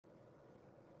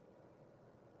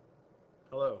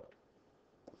Hello,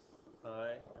 I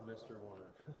am Mr.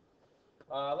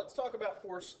 Warner. Let's talk about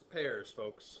force pairs,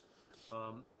 folks.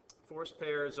 Um, Force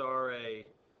pairs are a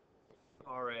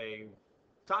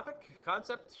topic,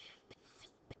 concept,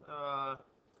 uh,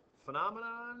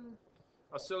 phenomenon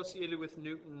associated with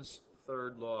Newton's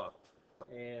third law,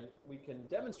 and we can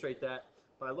demonstrate that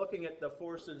by looking at the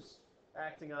forces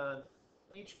acting on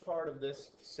each part of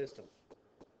this system.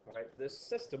 All right, this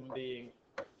system being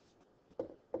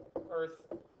Earth,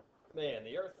 Man,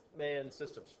 the Earth, Man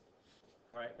systems.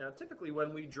 All right, now typically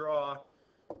when we draw,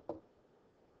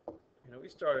 we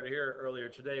started here earlier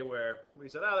today where we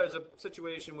said, oh, there's a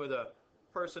situation with a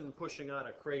person pushing on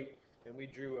a crate, and we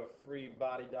drew a free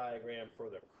body diagram for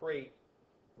the crate.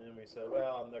 And we said,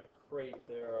 well, on the crate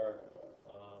there's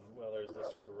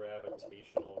this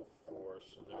gravitational force,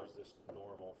 and there's this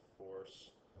normal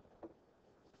force,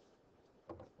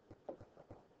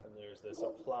 and there's this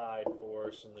applied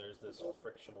force, and there's this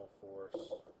frictional force.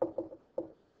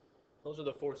 Those are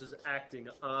the forces acting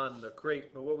on the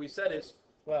crate. But what we said is,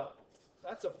 well,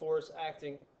 that's a force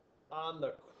acting on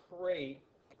the crate.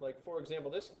 Like, for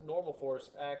example, this normal force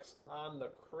acts on the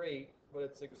crate, but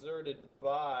it's exerted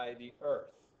by the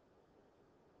Earth.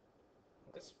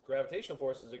 This gravitational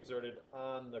force is exerted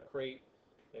on the crate,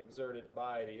 exerted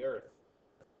by the Earth.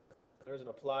 There's an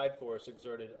applied force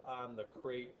exerted on the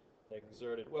crate,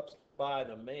 exerted, by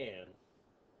the man.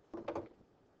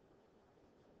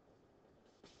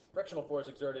 Frictional force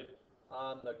exerted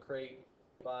on the crate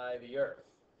by the Earth.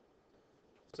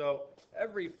 So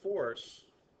every force,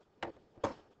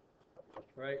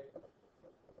 right,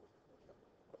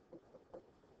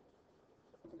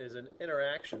 is an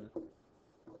interaction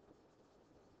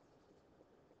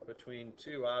between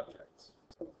two objects.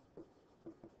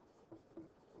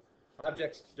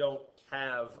 Objects don't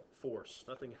have force.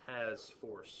 Nothing has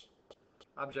force.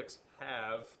 Objects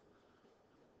have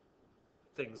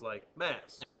things like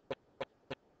mass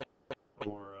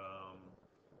or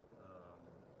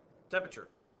temperature,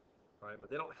 right? But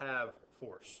they don't have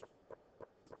force.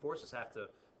 Forces have to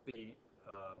be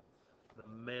the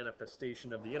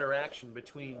manifestation of the interaction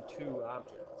between two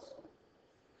objects.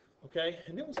 Okay,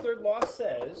 and Newton's third law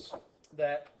says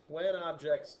that when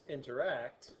objects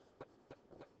interact,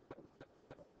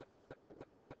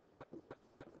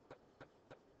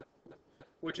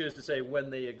 which is to say when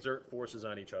they exert forces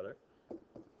on each other,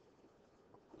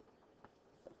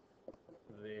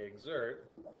 they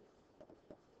exert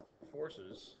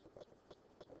forces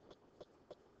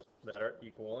that are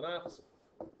equal and opposite.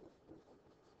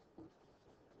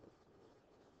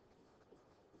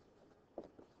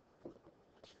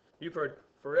 You've heard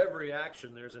for every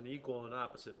action there's an equal and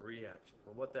opposite reaction.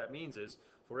 And what that means is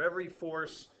for every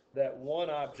force that one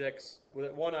object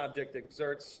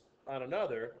exerts on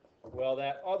another, well,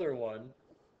 that other one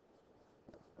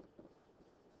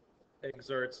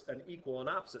exerts an equal and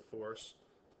opposite force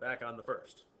back on the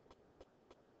first.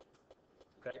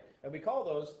 Okay? And we call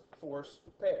those force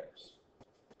pairs.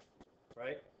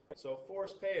 Right? So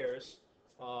force pairs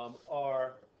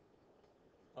are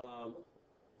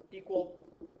equal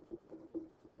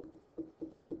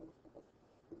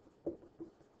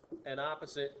and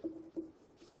opposite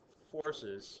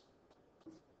forces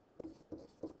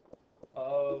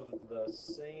of the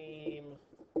same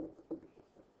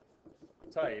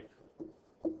type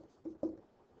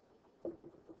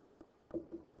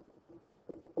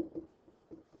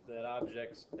that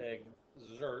objects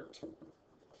exert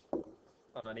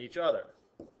on each other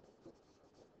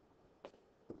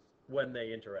when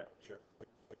they interact. Sure.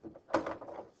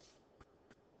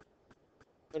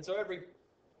 And so every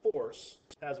force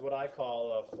has what I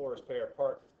call a force pair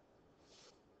partner.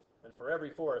 And for every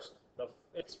force,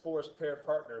 its force pair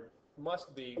partner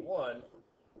must be 1,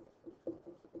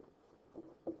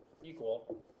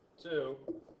 equal, 2,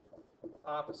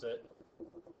 opposite,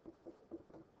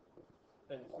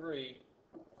 and 3,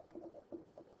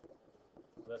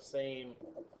 the same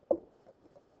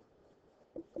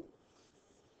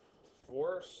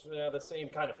force, the same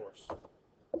kind of force.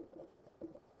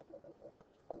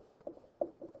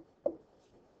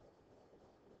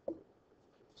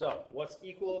 So, what's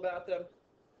equal about them?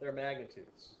 Their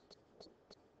magnitudes,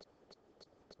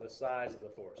 the size of the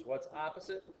force. What's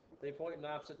opposite? They point in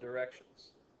opposite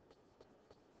directions.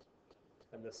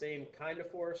 And the same kind of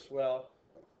force? Well,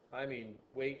 I mean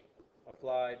weight,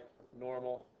 applied,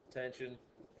 normal, tension,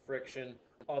 friction,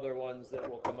 other ones that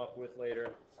we'll come up with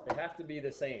later. They have to be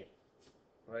the same,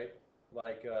 right? Well,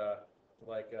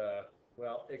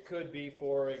 it could be,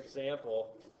 for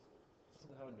example,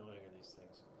 how annoying are these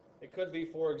things? It could be,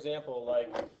 for example,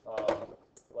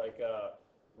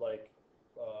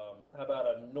 how about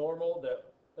a normal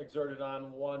that exerted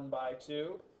on 1 by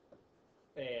 2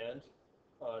 and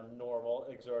a normal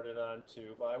exerted on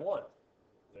 2 by 1.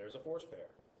 There's a force pair.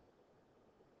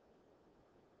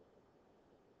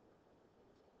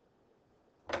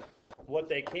 What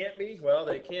they can't be? Well,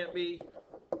 they can't be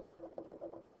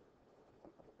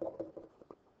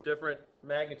different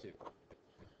magnitude.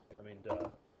 I mean, duh.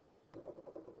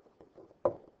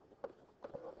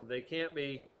 They can't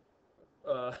be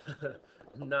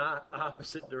not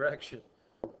opposite direction.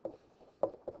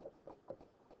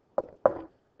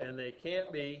 And they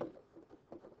can't be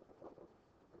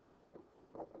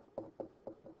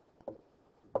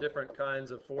different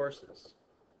kinds of forces.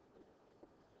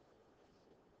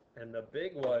 And the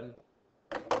big one,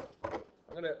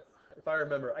 if I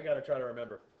remember, I gotta try to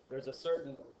remember. There's a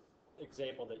certain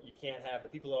example that you can't have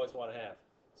that people always want to have.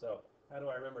 So how do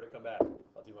I remember to come back?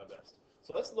 I'll do my best.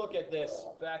 So let's look at this,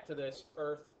 back to this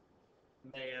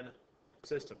Earth-man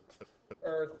system.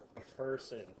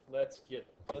 Earth-person. Let's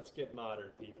get modern,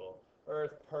 people.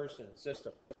 Earth-person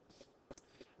system.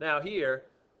 Now here,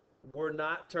 we're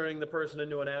not turning the person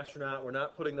into an astronaut. We're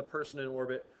not putting the person in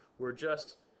orbit. We're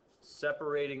just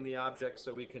separating the objects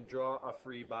so we can draw a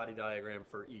free body diagram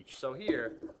for each. So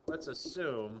here, let's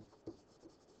assume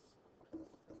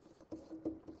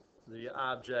the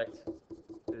object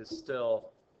is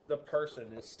still, the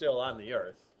person is still on the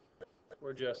Earth.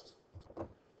 We're just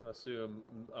assume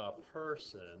a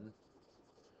person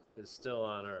is still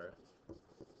on Earth.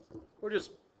 We're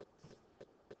just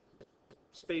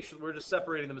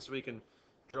separating them so we can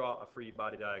draw a free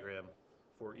body diagram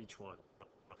for each one.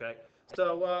 Okay?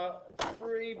 So,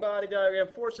 free body diagram,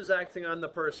 forces acting on the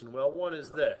person. Well, one is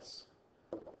this.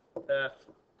 F,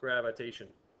 gravitation.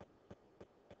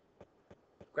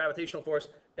 Gravitational force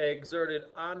exerted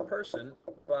on person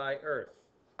by Earth.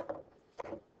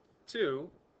 2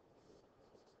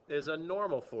 is a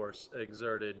normal force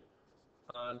exerted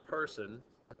on person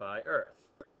by Earth.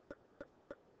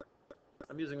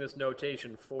 I'm using this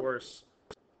notation, force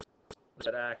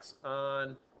that acts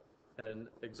on and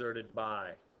exerted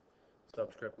by.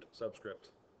 Subscript, subscript.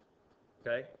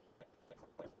 Okay?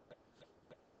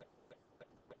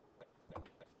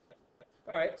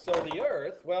 All right, so the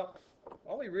Earth, well,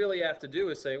 all we really have to do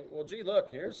is say, well, gee, look,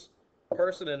 here's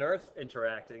person and Earth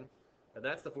interacting, and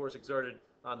that's the force exerted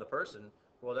on the person.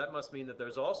 Well, that must mean that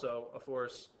there's also a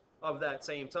force of that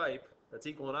same type that's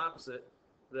equal and opposite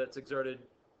that's exerted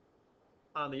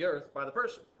on the Earth by the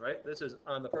person, right? This is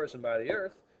on the person by the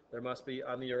Earth. There must be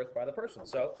on the Earth by the person.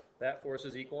 So that force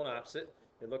is equal and opposite.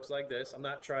 It looks like this. I'm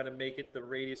not trying to make it the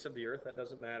radius of the Earth. That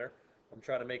doesn't matter. I'm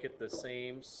trying to make it the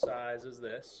same size as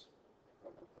this.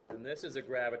 And this is a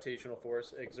gravitational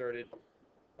force exerted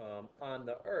on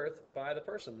the Earth by the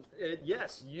person.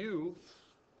 Yes, you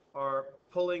are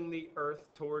pulling the Earth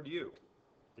toward you.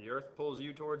 The Earth pulls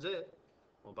you towards it.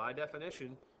 Well, by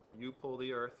definition, you pull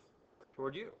the Earth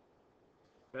toward you.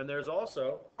 And there's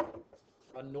also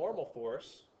a normal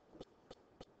force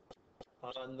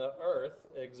on the Earth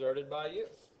exerted by you.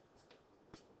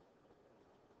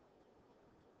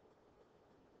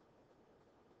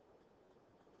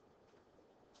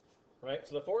 Right?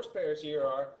 So the force pairs here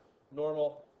are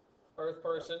normal Earth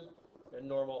person and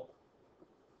normal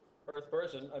Earth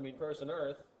person, person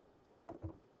Earth.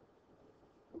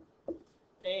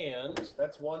 And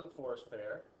that's one force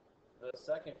pair. The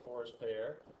second force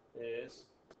pair is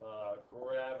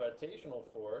gravitational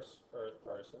force, Earth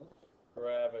person,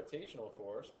 gravitational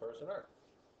force, person Earth.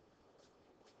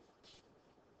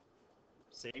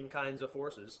 Same kinds of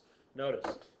forces.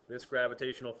 Notice, this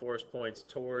gravitational force points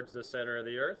towards the center of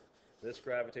the Earth. This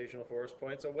gravitational force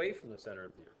points away from the center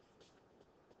of the Earth.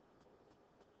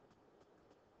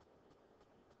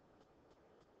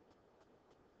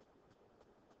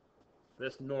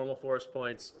 This normal force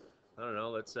points, I don't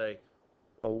know, let's say,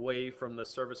 away from the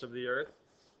surface of the Earth.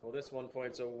 Well, this one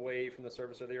points away from the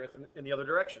surface of the Earth in the other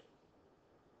direction.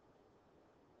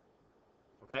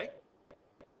 Okay?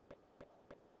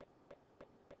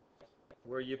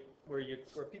 Where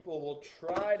people will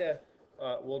try to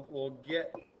will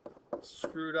get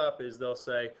screwed up is they'll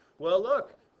say, well,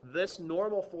 look, this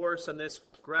normal force and this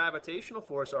gravitational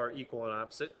force are equal and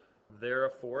opposite. They're a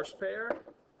force pair,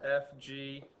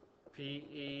 FG,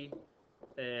 PE,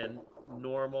 and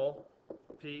normal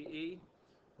PE.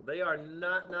 They are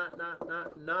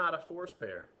not a force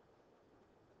pair.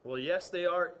 Well, yes, they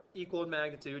are equal in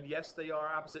magnitude. Yes, they are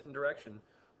opposite in direction.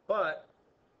 But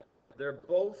they're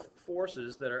both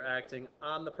forces that are acting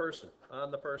on the person,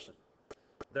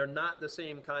 They're not the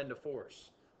same kind of force.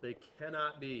 They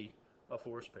cannot be a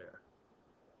force pair.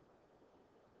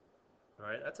 All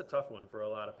right, that's a tough one for a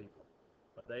lot of people.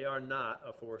 But they are not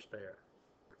a force pair.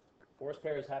 Force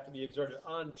pairs have to be exerted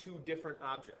on two different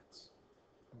objects,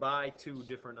 by two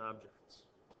different objects.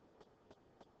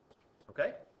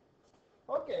 Okay?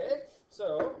 Okay,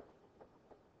 so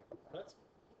let's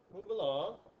move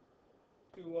along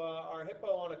to our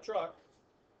hippo on a truck.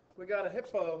 We got a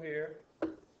hippo here.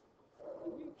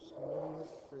 Oops,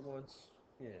 for once.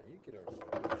 Yeah, you get over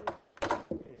there.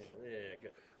 Yeah,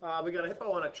 good. We got a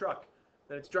hippo on a truck,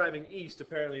 and it's driving east.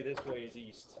 Apparently this way is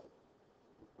east.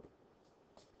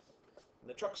 And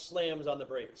the truck slams on the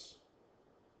brakes.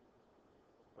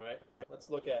 All right, let's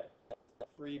look at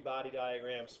free body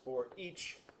diagrams for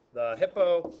each, the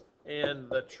hippo and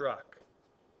the truck.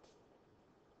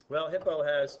 Well, hippo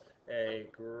has a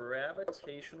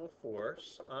gravitational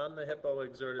force on the hippo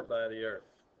exerted by the earth.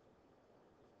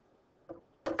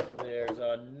 There's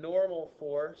a normal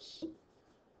force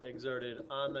exerted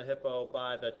on the hippo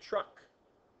by the truck.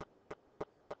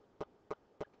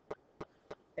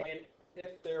 And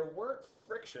if there weren't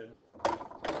friction,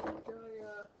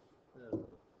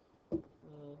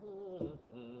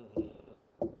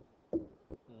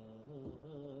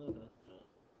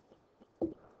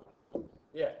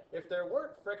 yeah, if there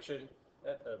weren't friction,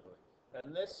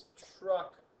 and this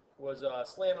truck was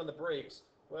slammed on the brakes,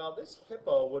 well, this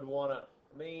hippo would want to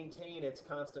maintain its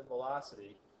constant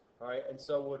velocity, all right, and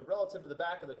so would, relative to the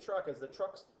back of the truck, as the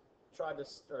truck tried to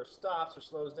or stops or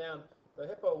slows down, the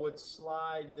hippo would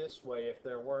slide this way if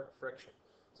there weren't friction.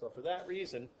 So for that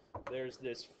reason, there's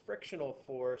this frictional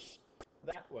force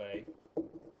that way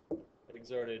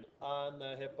exerted on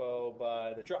the hippo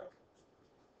by the truck.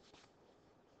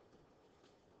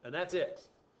 And that's it.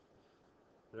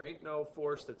 There ain't no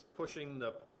force that's pushing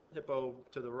the hippo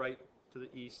to the right, to the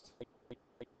east.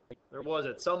 There was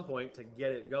at some point to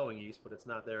get it going east, but it's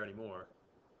not there anymore.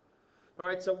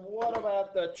 All right, so what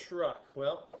about the truck?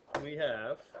 Well, we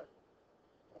have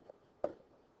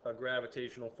a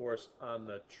gravitational force on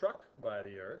the truck by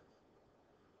the earth.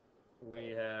 We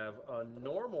have a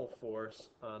normal force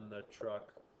on the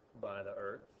truck by the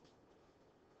earth.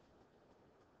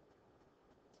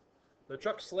 The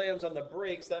truck slams on the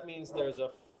brakes. That means there's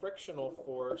a frictional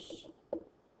force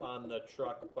on the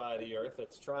truck by the earth.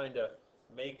 It's trying to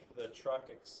make the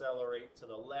truck accelerate to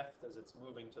the left as it's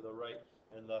moving to the right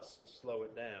and thus slow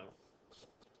it down.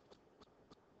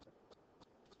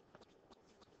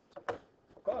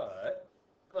 But,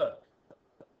 look,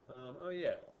 oh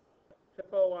yeah,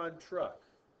 hippo on truck.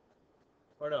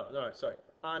 Or no, sorry,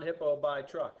 on hippo by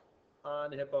truck.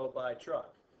 On hippo by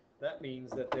truck. That means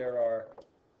that there are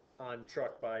on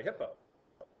truck by hippo.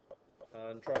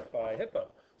 On truck by hippo.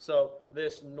 So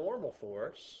this normal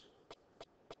force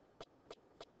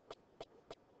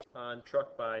on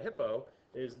truck by hippo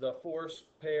is the force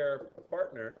pair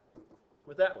partner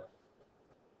with that one.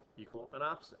 Equal and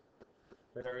opposite.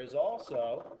 There is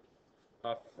also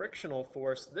a frictional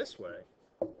force this way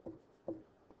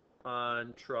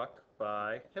on truck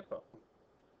by hippo.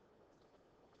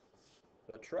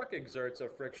 The truck exerts a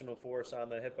frictional force on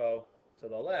the hippo to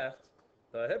the left.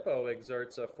 The hippo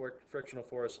exerts a frictional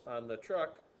force on the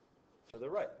truck to the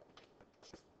right.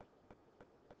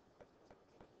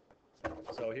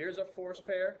 So here's a force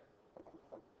pair,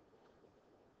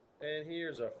 and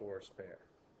here's a force pair.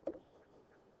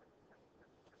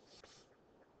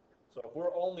 So if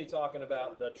we're only talking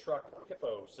about the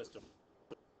truck-hippo system,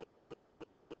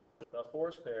 the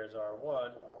force pairs are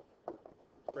 1,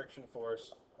 friction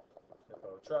force,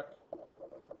 hippo truck,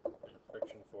 and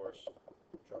friction force,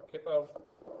 truck hippo,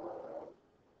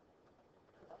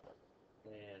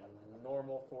 and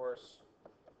normal force,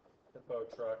 hippo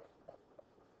truck,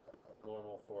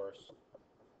 normal force,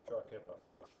 truck hippo.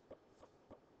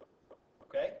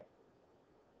 Okay?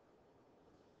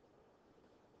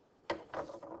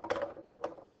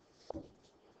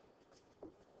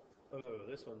 Oh,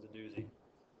 this one's a doozy.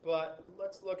 But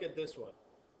let's look at this one.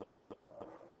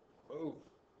 Ooh.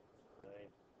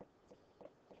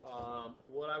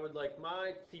 What I would like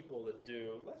my people to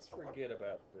do, let's forget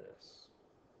about this,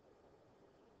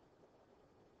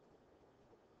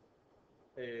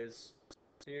 is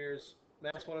here's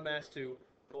mass 1 and mass 2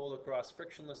 pulled across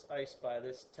frictionless ice by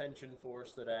this tension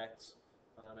force that acts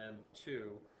on M2.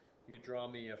 You draw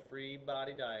me a free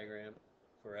body diagram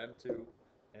for M2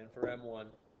 and for M1,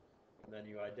 and then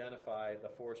you identify the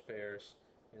force pairs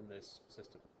in this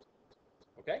system.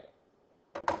 Okay?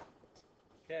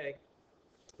 Okay.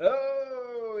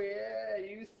 Oh, yeah,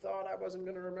 you thought I wasn't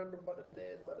going to remember, but it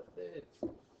did,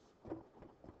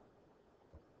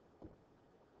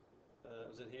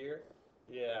 Was it here?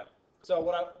 Yeah.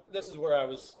 So this is where I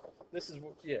was, this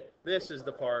is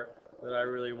the part that I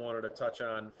really wanted to touch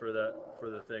on for the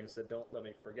things that don't let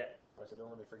me forget. I said, don't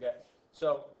let me forget.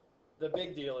 So the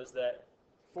big deal is that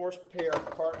force pair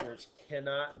partners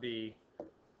cannot be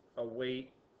a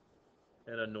weight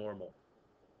and a normal.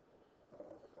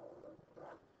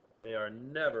 They are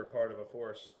never part of a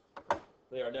force.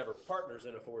 They are never partners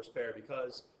in a force pair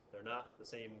because they're not the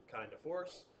same kind of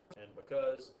force and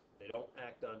because they don't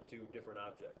act on two different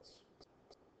objects.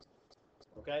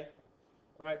 Okay?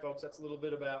 All right, folks, that's a little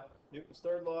bit about Newton's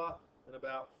third law and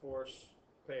about force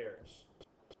pairs.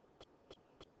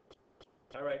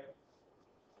 All right.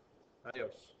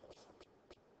 Adios.